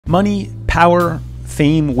Money, power,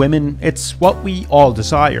 fame, women, it's what we all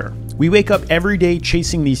desire. We wake up every day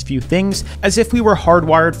chasing these few things as if we were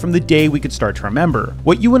hardwired from the day we could start to remember.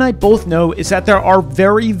 What you and I both know is that there are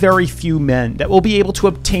very, very few men that will be able to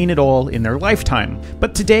obtain it all in their lifetime.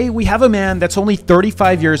 But today we have a man that's only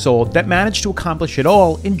 35 years old that managed to accomplish it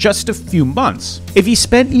all in just a few months. If he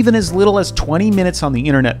spent even as little as 20 minutes on the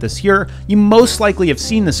internet this year, you most likely have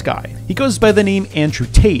seen this guy. He goes by the name Andrew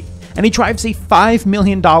Tate, and he drives a $5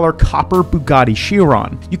 million copper Bugatti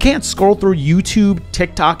Chiron. You can't scroll through YouTube,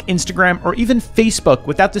 TikTok, Instagram, or even Facebook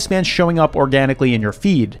without this man showing up organically in your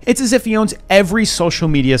feed. It's as if he owns every social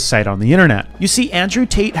media site on the internet. You see, Andrew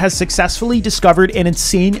Tate has successfully discovered an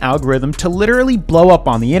insane algorithm to literally blow up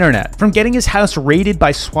on the internet. From getting his house raided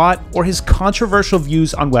by SWAT or his controversial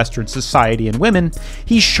views on Western society and women,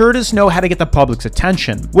 he sure does know how to get the public's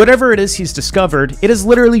attention. Whatever it is he's discovered, it has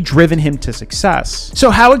literally driven him to success. So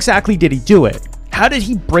how exactly did he do it? How did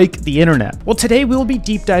he break the internet? Well, today we will be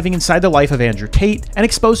deep diving inside the life of Andrew Tate and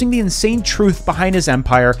exposing the insane truth behind his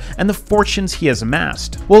empire and the fortunes he has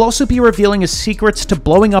amassed. We'll also be revealing his secrets to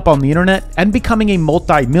blowing up on the internet and becoming a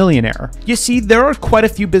multi-millionaire. You see, there are quite a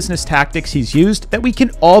few business tactics he's used that we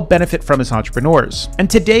can all benefit from as entrepreneurs.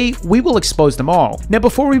 And today we will expose them all. Now,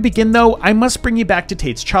 before we begin though, I must bring you back to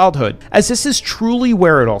Tate's childhood, as this is truly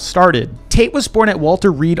where it all started. Tate was born at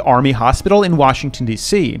Walter Reed Army Hospital in Washington,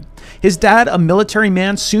 D.C. His dad, a military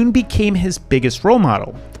man, soon became his biggest role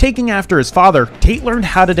model. Taking after his father, Tate learned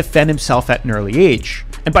how to defend himself at an early age.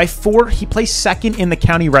 And by 4, he placed second in the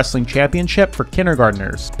county wrestling championship for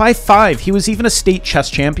kindergartners. By 5, he was even a state chess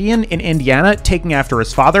champion in Indiana, taking after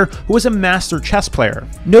his father, who was a master chess player.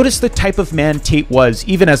 Notice the type of man Tate was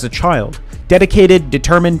even as a child. Dedicated,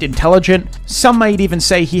 determined, intelligent. Some might even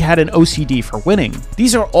say he had an OCD for winning.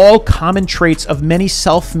 These are all common traits of many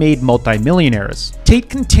self-made multimillionaires. Tate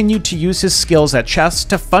continued to use his skills at chess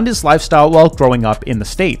to fund his lifestyle while growing up in the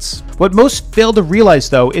States. What most fail to realize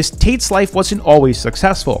though is Tate's life wasn't always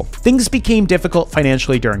successful. Things became difficult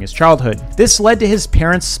financially during his childhood. This led to his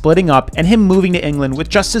parents splitting up and him moving to England with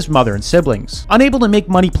just his mother and siblings. Unable to make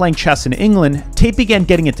money playing chess in England, Tate began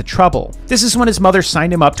getting into trouble. This is when his mother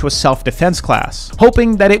signed him up to a self-defense class,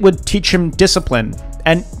 hoping that it would teach him discipline,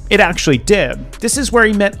 and it actually did. This is where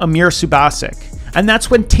he met Amir Subasic, and that's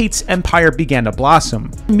when Tate's empire began to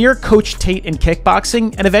blossom. Amir coached Tate in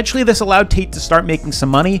kickboxing, and eventually this allowed Tate to start making some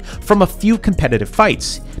money from a few competitive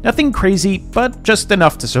fights. Nothing crazy, but just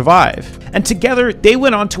enough to survive. And together, they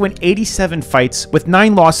went on to win 87 fights with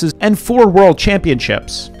 9 losses and 4 world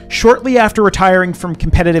championships. Shortly after retiring from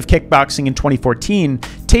competitive kickboxing in 2014,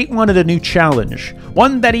 Tate wanted a new challenge,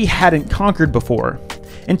 one that he hadn't conquered before.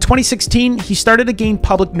 In 2016, he started to gain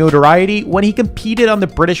public notoriety when he competed on the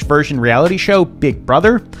British version reality show Big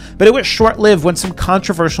Brother, but it was short-lived when some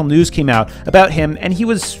controversial news came out about him and he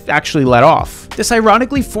was actually let off. This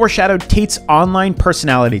ironically foreshadowed Tate's online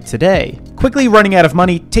personality today. Quickly running out of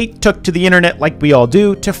money, Tate took to the internet like we all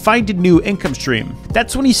do to find a new income stream.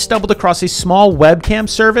 That's when he stumbled across a small webcam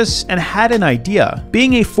service and had an idea.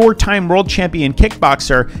 Being a 4-time world champion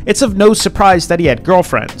kickboxer, it's of no surprise that he had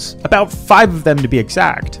girlfriends, about 5 of them to be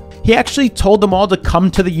exact. He actually told them all to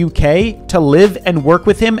come to the UK to live and work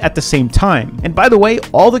with him at the same time. And by the way,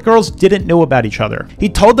 all the girls didn't know about each other. He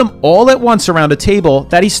told them all at once around a table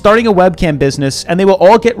that he's starting a webcam business and they will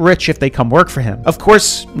all get rich if they come work for him. Of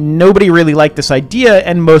course, nobody really liked this idea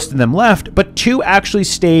and most of them left, but 2 actually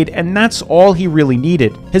stayed, and that's all he really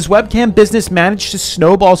needed. His webcam business managed to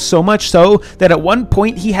snowball so much so that at one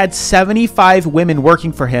point he had 75 women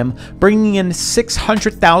working for him, bringing in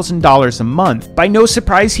 $600,000 a month. By no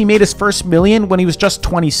surprise, he made his first million when he was just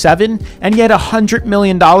 27, and he had $100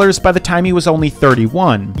 million by the time he was only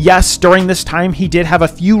 31. Yes, during this time he did have a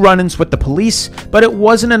few run-ins with the police, but it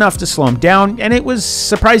wasn't enough to slow him down, and it was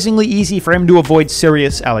surprisingly easy for him to avoid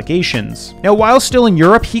serious allegations. Now, while still in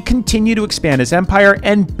Europe, he continued to expand his empire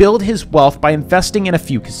and build his wealth by investing in a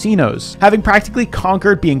few casinos. Having practically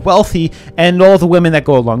conquered being wealthy and all the women that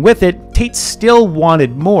go along with it, Tate still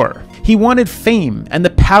wanted more. He wanted fame and the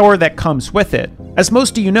power that comes with it. As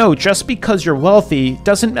most of you know, just because you're wealthy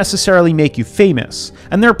doesn't necessarily make you famous,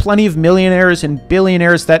 and there are plenty of millionaires and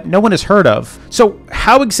billionaires that no one has heard of. So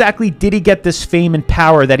how exactly did he get this fame and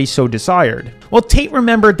power that he so desired? Well, Tate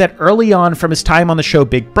remembered that early on from his time on the show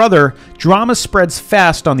Big Brother, drama spreads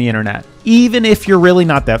fast on the internet, even if you're really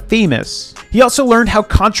not that famous. He also learned how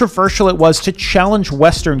controversial it was to challenge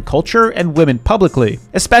Western culture and women publicly,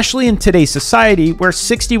 especially in today's society where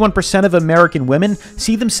 61% of American women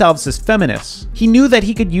see themselves as feminists. He knew that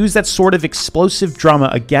he could use that sort of explosive drama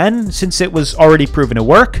again, since it was already proven to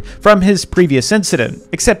work from his previous incident,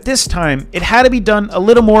 except this time it had to be done a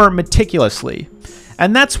little more meticulously.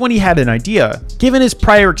 And that's when he had an idea. Given his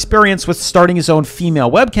prior experience with starting his own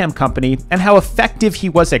female webcam company and how effective he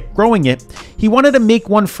was at growing it, he wanted to make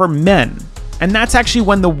one for men. And that's actually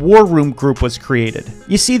when the War Room group was created.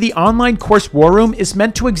 You see, the online course War Room is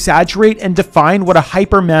meant to exaggerate and define what a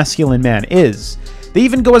hyper-masculine man is. They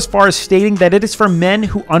even go as far as stating that it is for men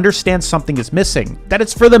who understand something is missing, that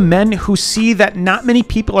it's for the men who see that not many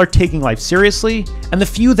people are taking life seriously, and the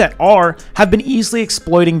few that are have been easily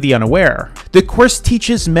exploiting the unaware. The course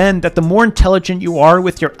teaches men that the more intelligent you are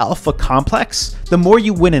with your alpha complex, the more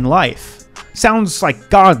you win in life. Sounds like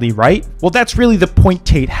godly, right? Well, that's really the point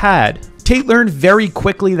Tate had. Tate learned very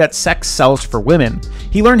quickly that sex sells for women.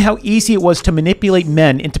 He learned how easy it was to manipulate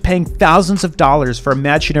men into paying thousands of dollars for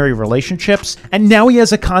imaginary relationships, and now he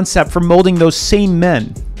has a concept for molding those same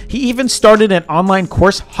men. He even started an online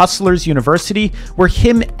course, Hustlers University, where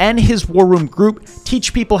him and his War Room group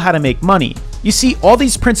teach people how to make money. You see, all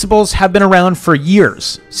these principles have been around for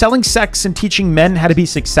years. Selling sex and teaching men how to be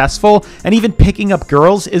successful and even picking up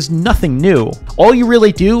girls is nothing new. All you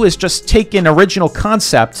really do is just take an original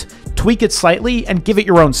concept, tweak it slightly, and give it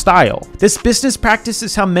your own style. This business practice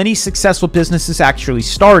is how many successful businesses actually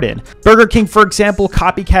started. Burger King, for example,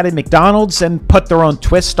 copycatted McDonald's and put their own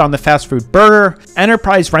twist on the fast food burger.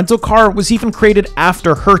 Enterprise Rental Car was even created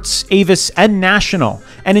after Hertz, Avis, and National,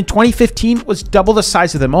 and in 2015 was double the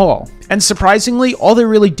size of them all. And surprisingly, all they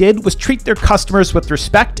really did was treat their customers with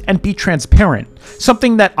respect and be transparent,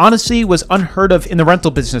 something that honestly was unheard of in the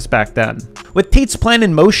rental business back then. With Tate's plan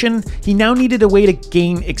in motion, he now needed a way to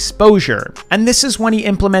gain exposure, and this is when he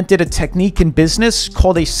implemented a technique in business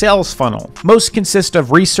called a sales funnel. Most consist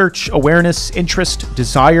of research, awareness, interest,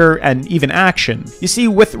 desire, and even action. You see,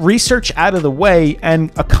 with research out of the way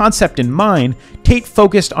and a concept in mind, Tate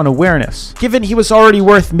focused on awareness. Given he was already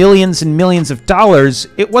worth millions and millions of dollars,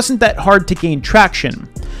 it wasn't that hard to gain traction,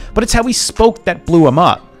 but it's how he spoke that blew him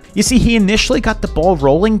up. You see, he initially got the ball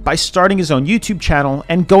rolling by starting his own YouTube channel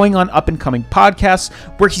and going on up-and-coming podcasts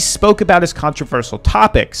where he spoke about his controversial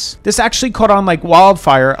topics. This actually caught on like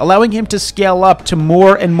wildfire, allowing him to scale up to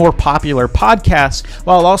more and more popular podcasts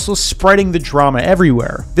while also spreading the drama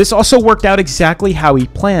everywhere. This also worked out exactly how he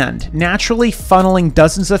planned, naturally funneling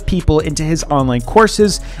dozens of people into his online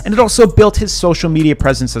courses, and it also built his social media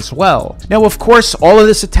presence as well. Now, of course, all of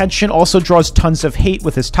this attention also draws tons of hate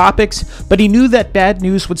with his topics, but he knew that bad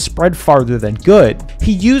news would spread farther than good.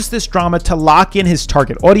 He used this drama to lock in his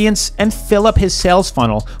target audience and fill up his sales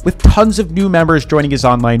funnel with tons of new members joining his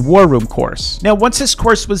online War Room course. Now, once his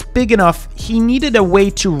course was big enough, he needed a way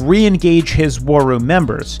to re-engage his War Room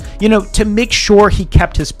members, to make sure he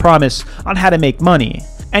kept his promise on how to make money.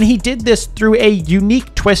 And he did this through a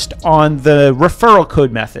unique twist on the referral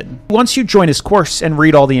code method. Once you join his course and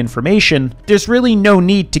read all the information, there's really no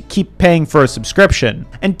need to keep paying for a subscription.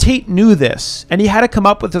 And Tate knew this, and he had to come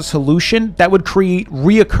up with a solution that would create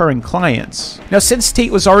reoccurring clients. Now, since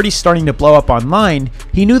Tate was already starting to blow up online,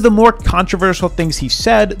 he knew the more controversial things he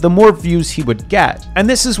said, the more views he would get. And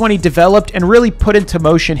this is when he developed and really put into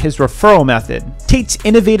motion his referral method. Tate's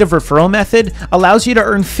innovative referral method allows you to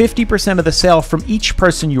earn 50% of the sale from each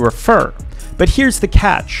person you refer. But here's the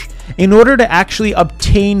catch. In order to actually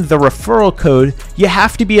obtain the referral code, you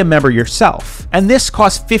have to be a member yourself, and this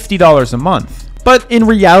costs $50 a month. But in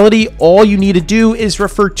reality, all you need to do is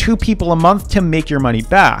refer 2 people a month to make your money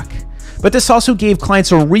back. But this also gave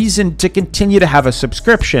clients a reason to continue to have a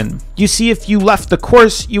subscription. You see, if you left the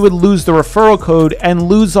course, you would lose the referral code and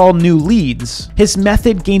lose all new leads. His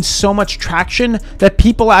method gained so much traction that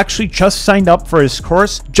people actually just signed up for his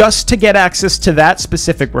course just to get access to that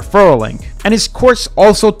specific referral link. And his course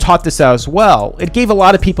also taught this out as well. It gave a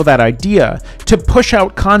lot of people that idea to push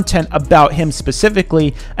out content about him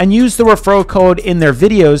specifically and use the referral code in their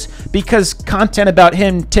videos because content about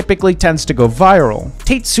him typically tends to go viral.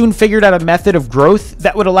 Tate soon figured out a method of growth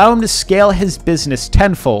that would allow him to scale his business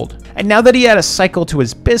tenfold. And now that he had a cycle to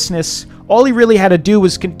his business, all he really had to do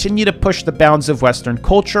was continue to push the bounds of Western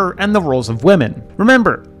culture and the roles of women.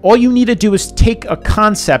 Remember, all you need to do is take a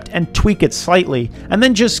concept and tweak it slightly, and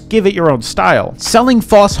then just give it your own style. Selling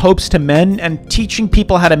false hopes to men and teaching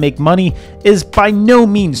people how to make money is by no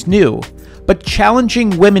means new. But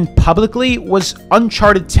challenging women publicly was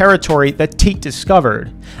uncharted territory that Tate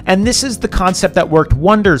discovered, and this is the concept that worked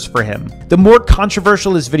wonders for him. The more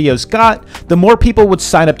controversial his videos got, the more people would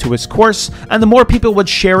sign up to his course, and the more people would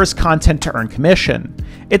share his content to earn commission.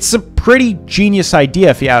 It's a pretty genius idea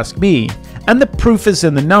if you ask me, and the proof is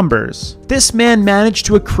in the numbers. This man managed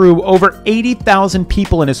to accrue over 80,000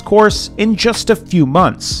 people in his course in just a few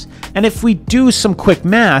months. And if we do some quick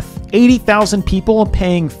math, 80,000 people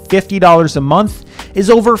paying $50 a month is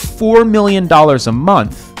over $4 million a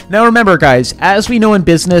month. Now remember guys, as we know in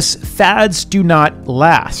business, fads do not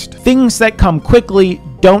last. Things that come quickly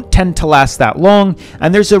don't tend to last that long,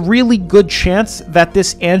 and there's a really good chance that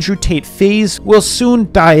this Andrew Tate phase will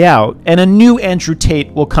soon die out and a new Andrew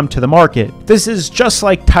Tate will come to the market. This is just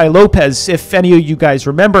like Tai Lopez, if any of you guys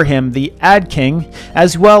remember him, the ad king,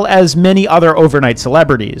 as well as many other overnight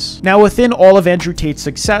celebrities. Now within all of Andrew Tate's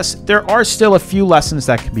success, there are still a few lessons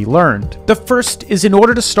that can be learned. The first is, in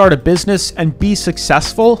order to start a business and be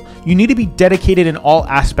successful, you need to be dedicated in all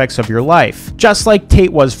aspects of your life, just like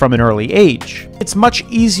Tate was from an early age. It's much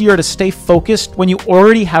easier to stay focused when you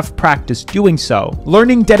already have practice doing so.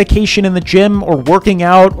 Learning dedication in the gym or working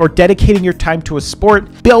out or dedicating your time to a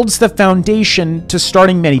sport builds the foundation to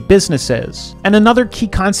starting many businesses. And another key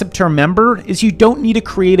concept to remember is you don't need to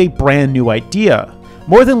create a brand new idea.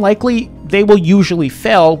 More than likely, they will usually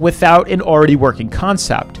fail without an already working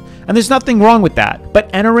concept. And there's nothing wrong with that, but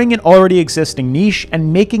entering an already existing niche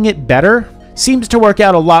and making it better seems to work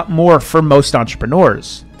out a lot more for most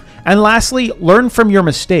entrepreneurs. And lastly, learn from your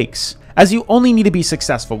mistakes, as you only need to be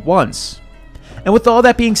successful once. And with all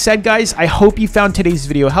that being said guys, I hope you found today's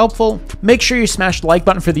video helpful. Make sure you smash the like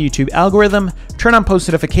button for the YouTube algorithm, turn on post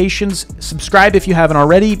notifications, subscribe if you haven't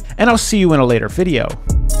already, and I'll see you in a later video.